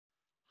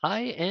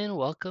Hi, and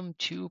welcome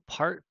to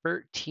part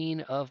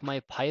 13 of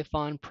my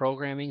Python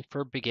Programming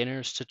for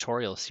Beginners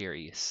tutorial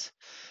series.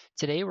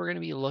 Today we're going to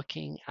be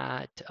looking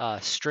at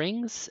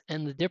strings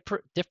and the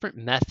different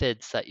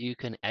methods that you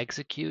can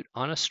execute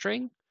on a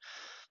string,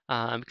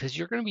 because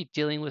you're going to be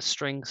dealing with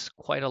strings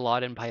quite a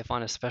lot in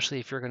Python, especially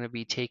if you're going to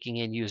be taking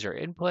in user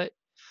input,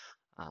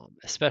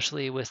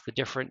 especially with the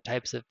different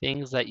types of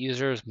things that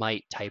users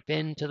might type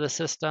into the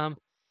system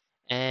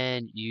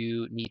and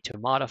you need to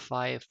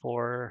modify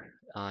for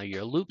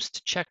your loops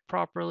to check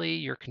properly,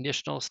 your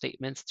conditional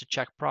statements to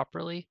check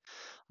properly.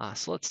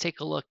 So let's take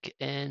a look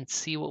and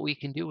see what we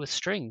can do with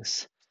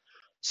strings.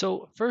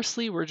 So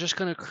firstly, we're just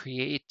going to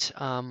create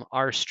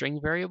our string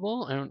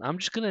variable, and I'm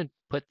just going to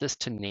put this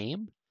to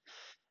name.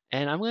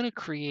 And I'm going to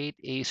create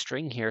a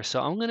string here.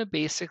 So I'm going to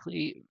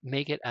basically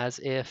make it as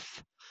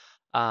if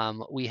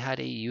we had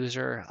a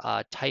user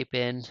type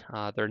in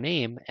their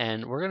name,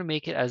 and we're going to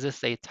make it as if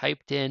they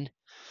typed in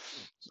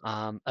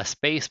a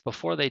space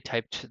before they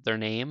typed their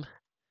name,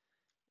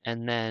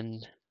 and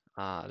then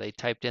they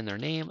typed in their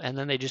name, and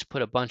then they just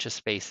put a bunch of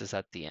spaces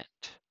at the end.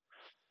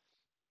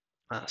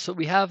 So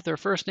we have their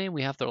first name,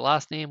 we have their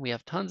last name, we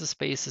have tons of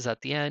spaces at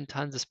the end,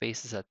 tons of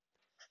spaces at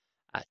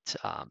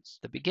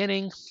the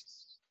beginning.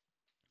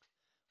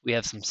 We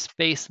have some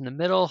space in the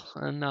middle,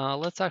 and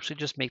let's actually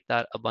just make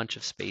that a bunch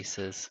of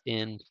spaces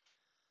in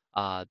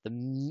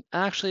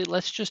actually,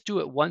 let's just do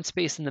it one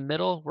space in the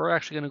middle. We're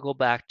actually going to go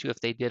back to if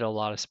they did a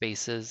lot of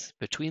spaces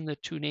between the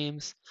two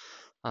names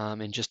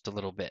in just a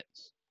little bit.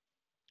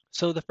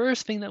 So the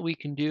first thing that we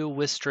can do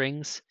with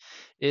strings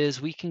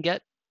is we can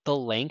get the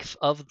length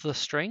of the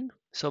string.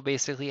 So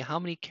basically how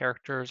many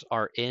characters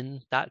are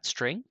in that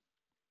string.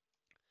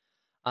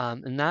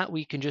 And that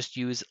we can just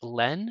use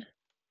len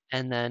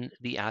and then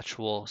the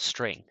actual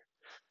string.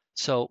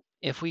 So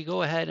if we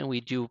go ahead and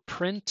we do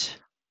print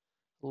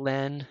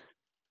len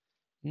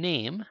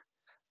name,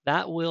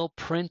 that will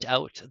print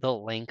out the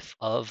length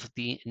of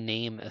the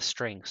name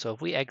string. So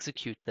if we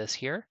execute this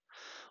here,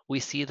 we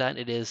see that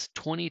it is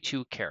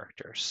 22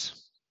 characters.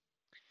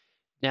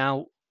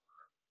 Now,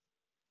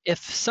 if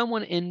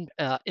someone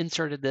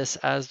inserted this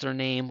as their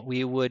name,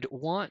 we would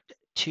want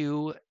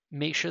to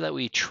make sure that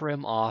we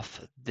trim off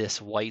this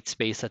white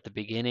space at the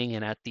beginning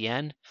and at the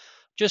end,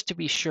 just to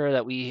be sure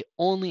that we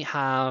only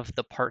have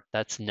the part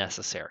that's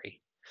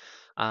necessary.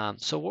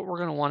 So what we're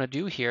going to want to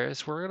do here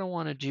is we're going to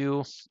want to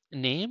do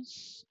name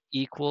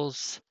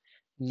equals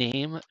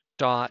name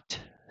dot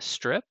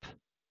strip,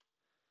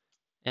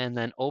 and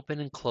then open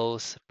and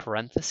close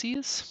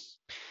parentheses.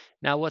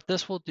 Now what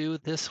this will do,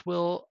 this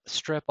will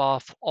strip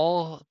off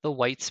all the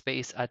white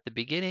space at the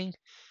beginning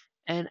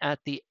and at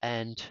the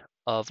end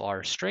of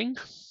our string.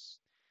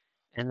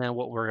 And then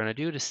what we're going to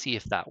do to see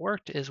if that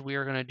worked is we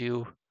are going to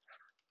do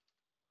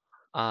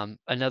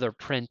another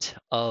print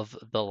of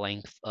the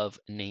length of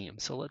name.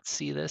 So let's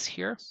see this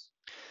here.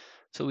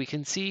 So we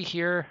can see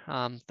here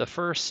the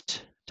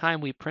first time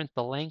we print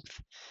the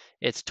length,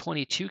 it's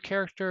 22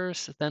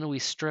 characters. Then we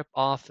strip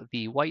off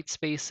the white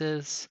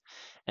spaces,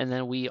 and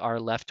then we are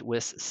left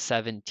with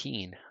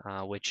 17,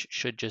 which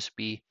should just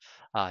be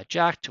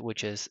jacked,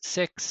 which is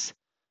 6,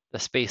 the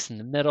space in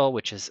the middle,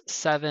 which is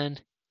 7,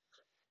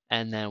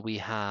 and then we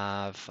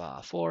have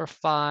 4,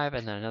 5,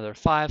 and then another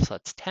 5, so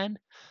that's 10.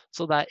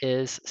 So that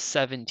is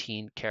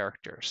 17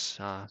 characters.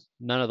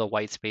 None of the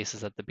white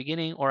spaces at the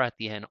beginning or at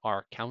the end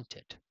are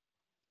counted.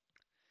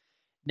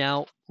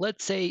 Now,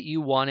 let's say you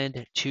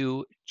wanted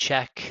to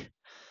check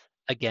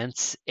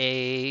against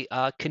a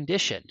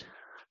condition.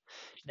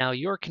 Now,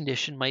 your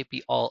condition might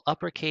be all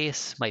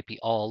uppercase, might be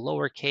all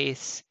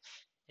lowercase.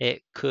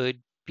 It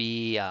could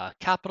be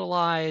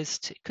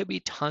capitalized. It could be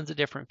tons of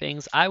different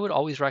things. I would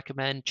always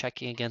recommend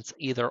checking against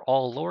either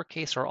all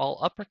lowercase or all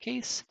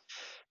uppercase,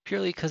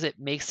 purely because it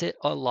makes it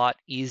a lot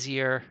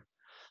easier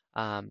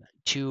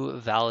to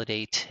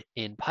validate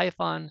in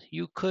Python.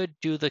 You could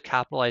do the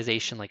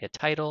capitalization like a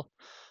title,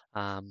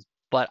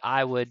 but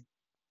I would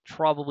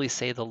probably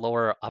say the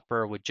lower or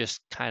upper would just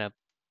kind of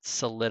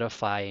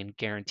solidify and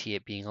guarantee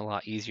it being a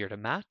lot easier to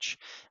match.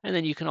 And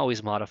then you can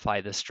always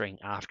modify the string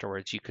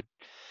afterwards. You could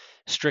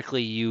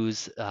strictly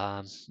use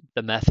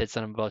the methods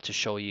that I'm about to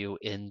show you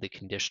in the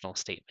conditional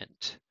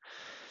statement.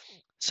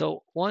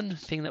 So one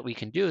thing that we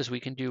can do is we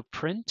can do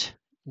print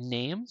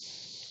name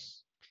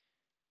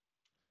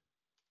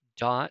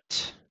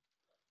dot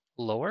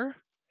lower.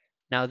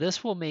 Now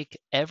this will make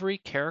every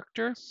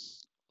character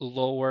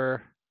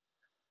lowercase.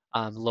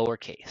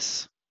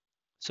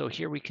 So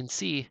here we can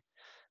see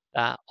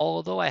that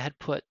although I had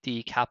put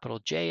the capital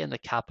J and the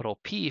capital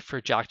P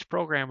for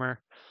JackedProgrammer,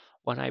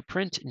 when I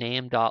print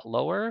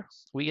name.lower,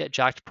 we get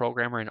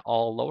JackedProgrammer in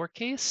all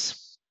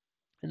lowercase.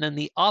 And then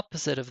the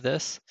opposite of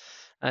this,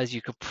 as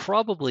you could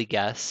probably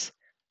guess,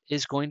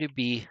 is going to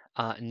be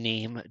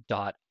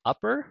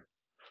name.upper.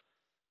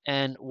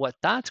 And what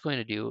that's going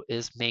to do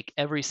is make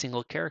every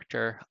single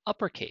character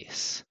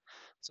uppercase.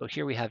 So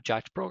here we have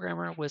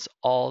JackedProgrammer with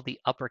all the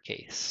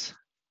uppercase.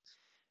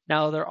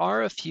 Now there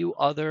are a few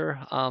other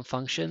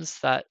functions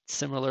that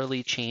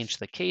similarly change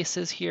the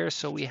cases here.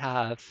 So we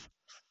have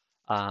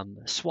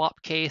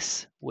swap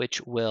case,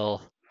 which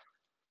will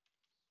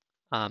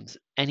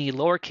any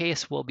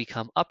lowercase will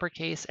become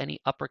uppercase, any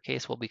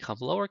uppercase will become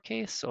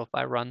lowercase. So if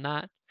I run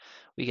that,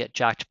 we get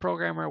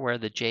JackedProgrammer where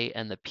the J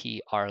and the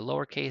P are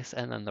lowercase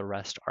and then the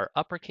rest are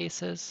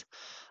uppercases.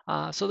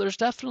 So there's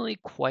definitely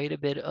quite a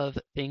bit of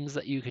things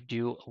that you could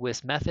do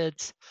with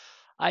methods.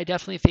 I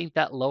definitely think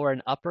that lower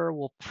and upper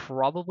will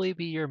probably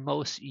be your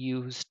most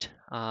used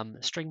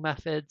string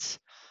methods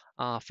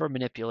for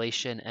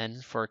manipulation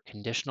and for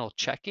conditional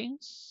checking.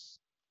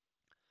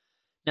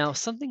 Now,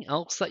 something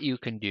else that you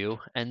can do,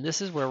 and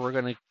this is where we're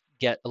going to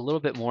get a little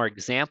bit more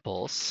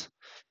examples,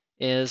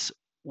 is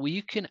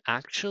we can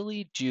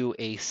actually do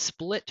a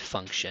split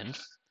function.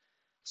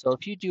 So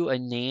if you do a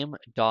name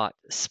dot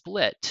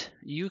split,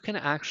 you can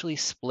actually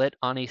split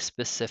on a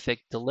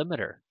specific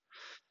delimiter.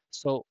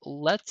 So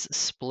let's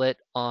split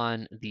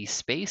on the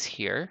space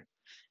here,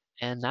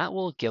 and that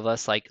will give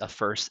us like a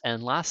first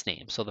and last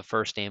name. So the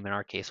first name in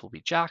our case will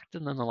be Jacked,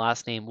 and then the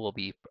last name will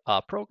be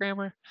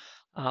Programmer.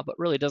 But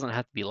really it doesn't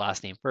have to be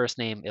last name, first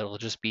name. It'll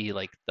just be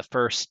like the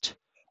first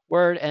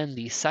word and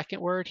the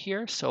second word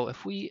here. So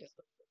if we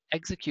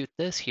execute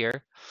this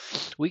here,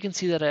 we can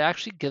see that it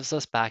actually gives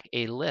us back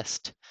a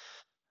list.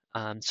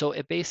 So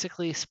it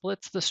basically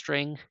splits the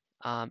string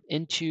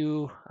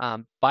into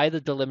by the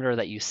delimiter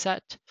that you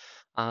set.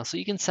 So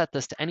you can set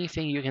this to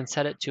anything. You can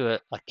set it to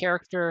a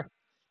character.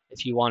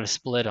 If you want to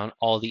split on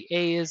all the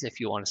A's, if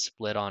you want to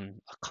split on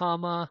a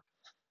comma.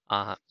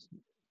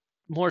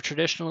 More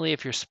traditionally,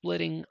 if you're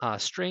splitting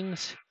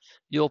strings,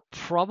 you'll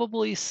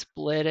probably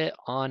split it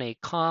on a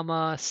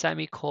comma,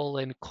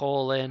 semicolon,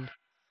 colon,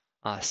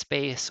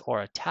 space,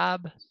 or a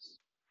tab.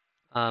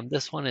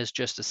 This one is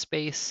just a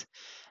space.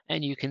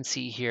 And you can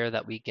see here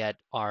that we get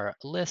our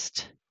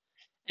list.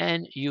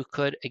 And you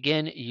could,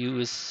 again,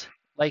 use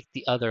like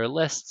the other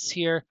lists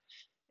here.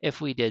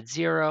 If we did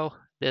 0,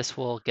 this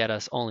will get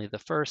us only the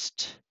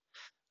first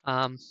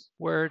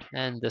word,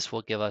 and this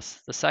will give us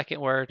the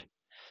second word.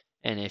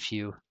 And if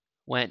you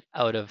went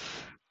out of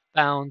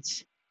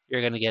bounds,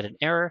 you're going to get an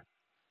error.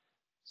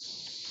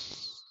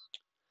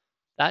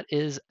 That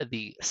is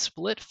the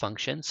split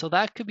function. So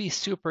that could be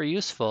super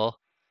useful.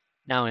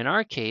 Now in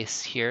our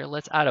case here,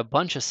 let's add a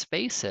bunch of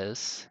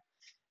spaces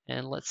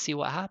and let's see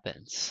what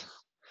happens.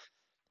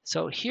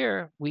 So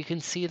here we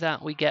can see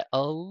that we get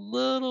a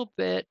little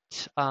bit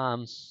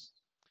of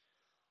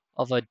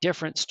a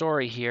different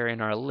story here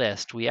in our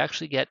list. We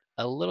actually get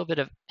a little bit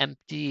of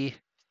empty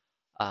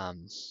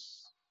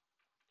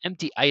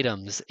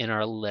items in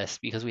our list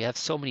because we have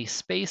so many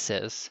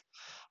spaces.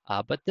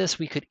 But this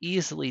we could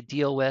easily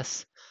deal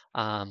with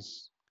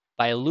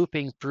by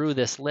looping through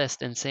this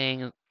list and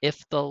saying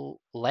if the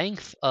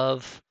length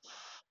of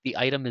the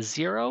item is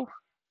 0,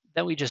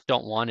 then we just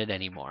don't want it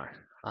anymore.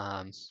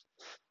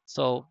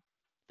 So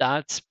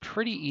that's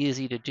pretty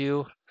easy to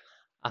do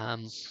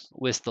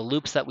with the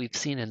loops that we've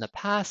seen in the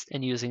past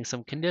and using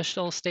some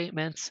conditional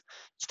statements.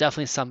 It's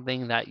definitely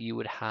something that you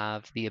would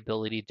have the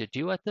ability to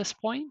do at this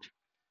point.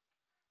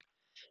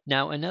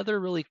 Now, another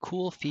really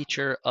cool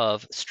feature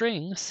of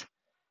strings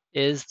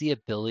is the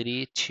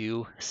ability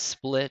to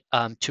split,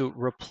 to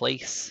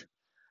replace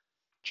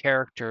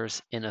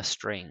characters in a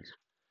string.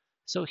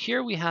 So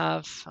here we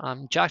have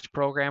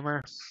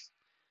JackedProgrammer.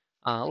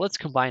 Let's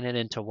combine it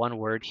into one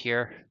word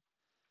here,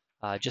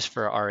 just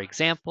for our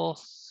example.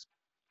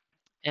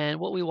 And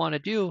what we want to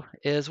do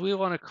is we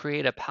want to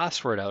create a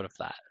password out of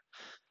that.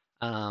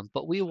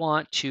 But we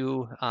want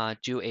to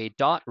do a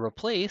dot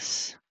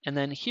replace, and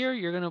then here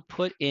you're going to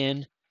put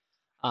in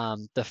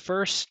the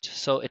first.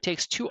 So it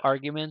takes 2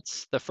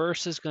 arguments. The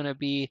first is going to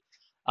be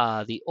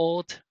the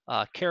old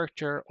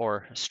character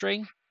or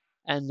string,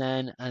 and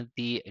then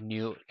the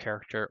new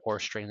character or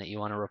string that you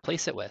want to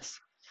replace it with.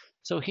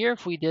 So here,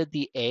 if we did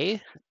the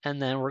A,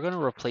 and then we're going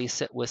to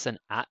replace it with an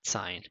 @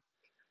 sign.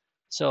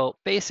 So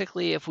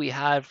basically, if we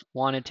had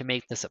wanted to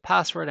make this a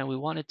password and we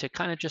wanted to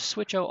kind of just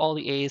switch out all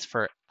the A's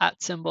for @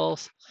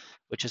 symbols,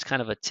 which is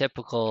kind of a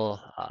typical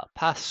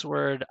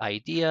password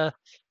idea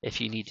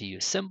if you need to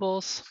use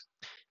symbols.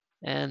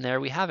 And there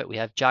we have it. We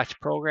have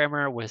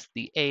JackedProgrammer with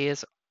the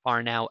A's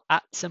are now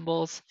 @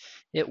 symbols.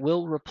 It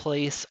will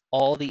replace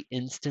all the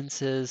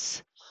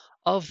instances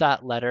of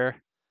that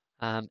letter.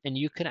 And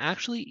you can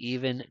actually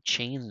even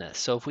chain this.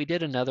 So if we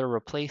did another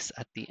replace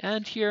at the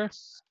end here,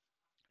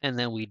 and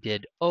then we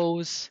did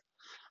O's,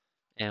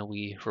 and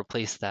we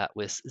replace that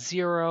with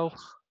 0,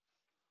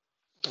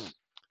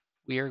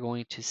 we are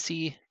going to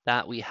see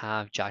that we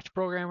have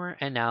JackedProgrammer,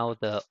 and now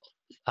the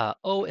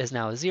O is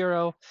now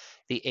 0.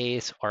 The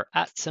A's are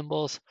 @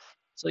 symbols.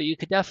 So you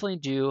could definitely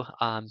do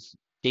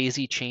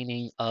daisy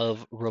chaining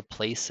of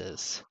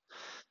replaces.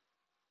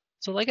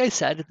 So like I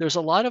said, there's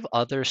a lot of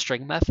other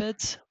string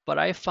methods, but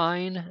I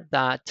find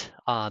that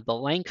the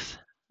length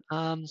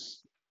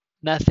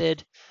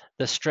method,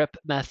 the strip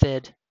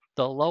method,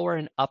 the lower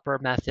and upper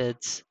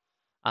methods,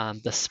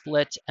 the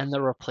split, and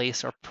the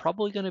replace are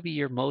probably going to be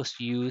your most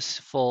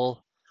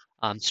useful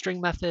string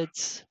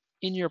methods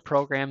in your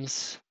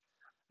programs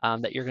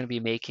that you're going to be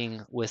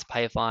making with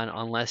Python,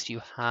 unless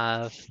you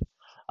have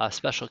a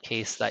special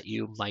case that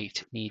you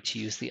might need to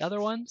use the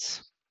other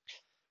ones.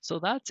 So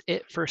that's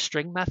it for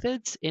string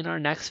methods. In our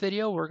next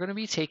video, we're going to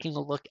be taking a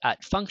look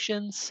at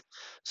functions.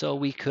 So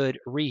we could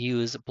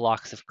reuse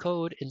blocks of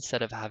code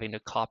instead of having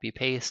to copy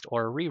paste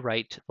or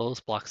rewrite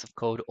those blocks of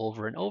code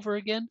over and over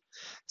again.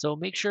 So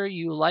make sure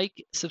you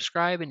like,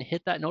 subscribe, and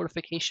hit that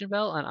notification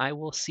bell, and I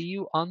will see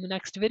you on the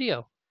next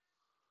video.